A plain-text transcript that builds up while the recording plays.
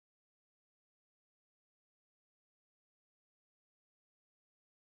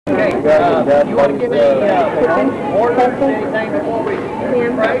You want to give me orders or anything before we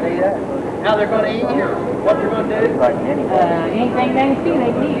pray? How they're going to eat or what they're going to do? Anything they see, they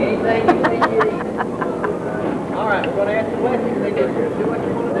can eat. Anything you see, you eat. All right, we're going to ask the questions. They just do what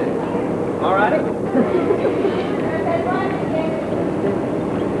you want to do. All righty?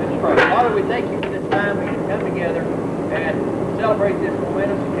 Let's pray. Father, we thank you for this time we can come together and celebrate this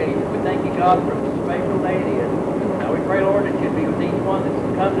momentous occasion. We thank you, God, for the special day it is. Now we pray, Lord, that you'd be with each one that's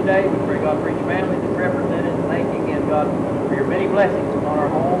come today. We pray, God, for each family that's represented. And thank you again, God, for your many blessings upon our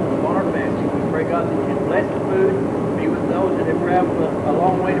homes and upon our families. We pray, God, that you'd bless the food, be with those that have traveled a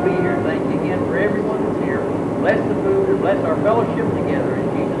long way to be here. Thank you again for everyone that's here. Bless the food and bless our fellowship together. In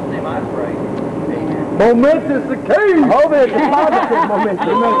Jesus' name I pray. Amen. Momentous occasion. Hold it, it's positive momentous.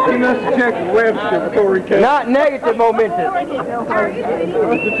 He must check Webster before he came. Not negative momentous. He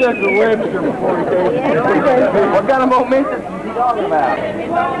must check the Webster before he came. What kind of momentous is he talking about?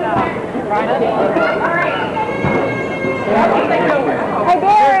 Hey,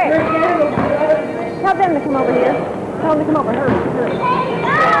 Derek! Tell them to come over here. Tell them to come over. Hurry, hurry.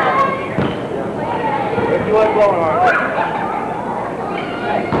 If you want blowing on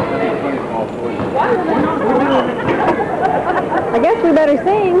I guess we better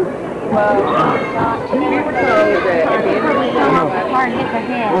sing. Hard hit the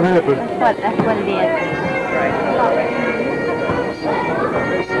head. What happened? That's what it is.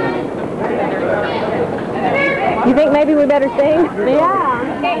 You think maybe we better sing? Yeah.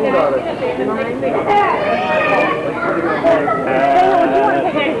 Dana, would you want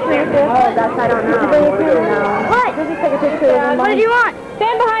to take a picture of this? Oh, that's, I don't know. Did you bring it to? No. What? Just take a picture of them. What did you want?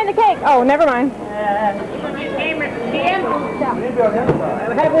 Stand behind the cake. Oh, never mind.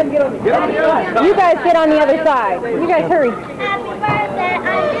 You guys get on the other side. You guys hurry. Happy birthday.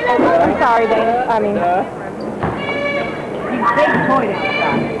 I'm sorry, Dana. I mean.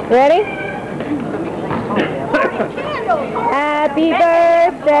 Ready? Happy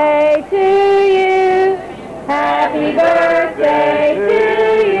birthday to you. Happy birthday to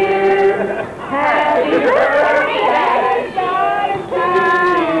you. Happy birthday, sunshine.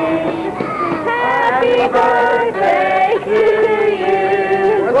 Happy birthday to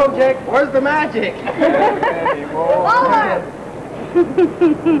you. Hello, Jake. Where's the magic? Wow,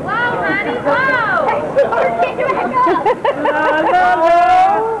 honey, wow. Get your head up.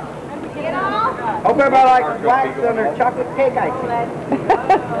 Get off. Hope everybody likes wax on their chocolate cake icing.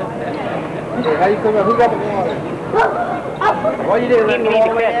 How you come up? Who got the water? What you do? Let it go all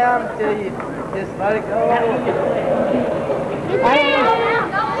the way down until you just let it go.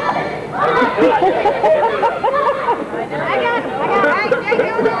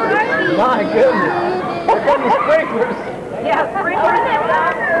 My goodness. There come the sprinklers. Yeah, sprinklers.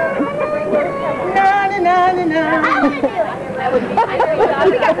 Na na na na na. We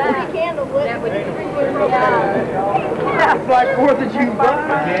got 30 candles with it. It's like 4th of July.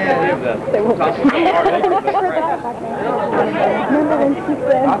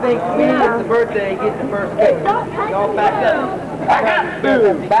 I think me, it's the birthday, get the first cake. Y'all back up. Back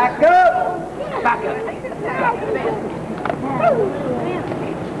up. Back up. Back up.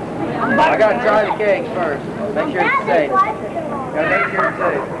 I gotta try the cake first. Make sure it's safe. Gotta make sure it's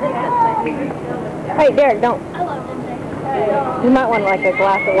safe. Hey, Derek, don't. You might want like a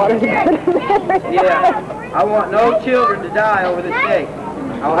glass of water to put in there. Yeah. I want no children to die over this cake.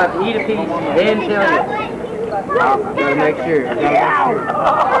 I'll have to eat a piece and then tell you. Gotta make sure.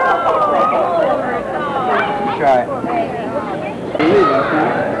 Try it.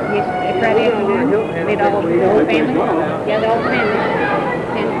 It's right after with the whole family. Yeah, the whole family.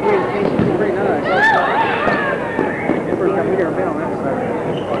 It's pretty nice. First time we ever been on that side.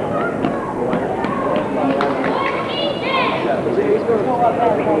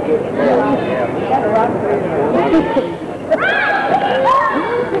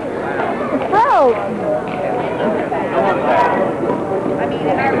 Oh! I mean,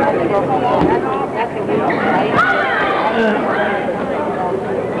 if I run the whole that's a good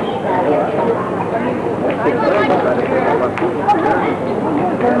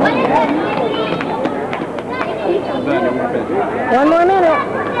One more minute.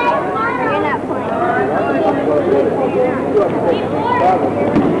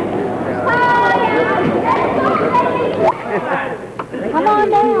 Come on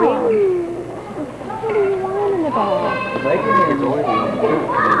down. What are you whining about? Making it always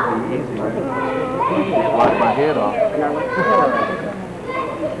easy. Wipe my head off.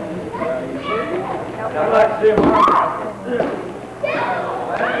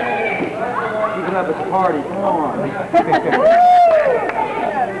 Keeping up at the party. Come on.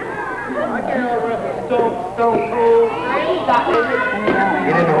 I can't run stone cold.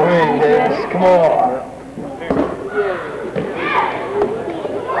 Get in the ring. come on.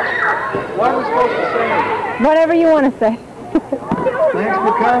 What are we supposed to say? Whatever you want to say. Thanks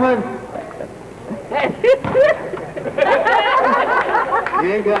for coming. You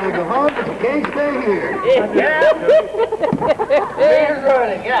ain't gotta go home, but you can't stay here. Here's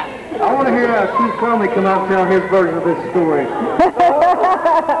running, yeah. I want to hear Keith Crumley come out and tell his version of this story.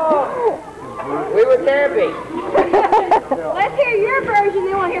 We were camping. Let's hear your version,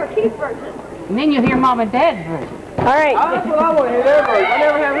 then we'll hear Keith's version. And then you'll hear Mom and Dad's version. All right. Oh, that's what I want to hear their version. I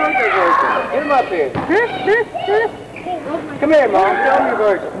never have heard their version. Get them up here. Come here, Mom. Tell me your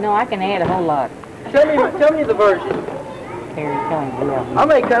version. No, I can add a whole lot. Tell me the version. Here, tell me, yeah. I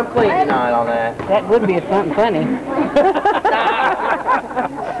may come clean tonight on that. That would be something funny.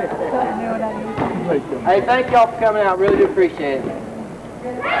 Hey, thank y'all for coming out. Really do appreciate it.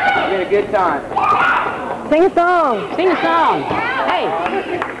 It's been a good time. Sing a song. Sing a song. Hey,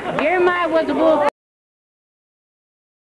 Jeremiah was a wolf.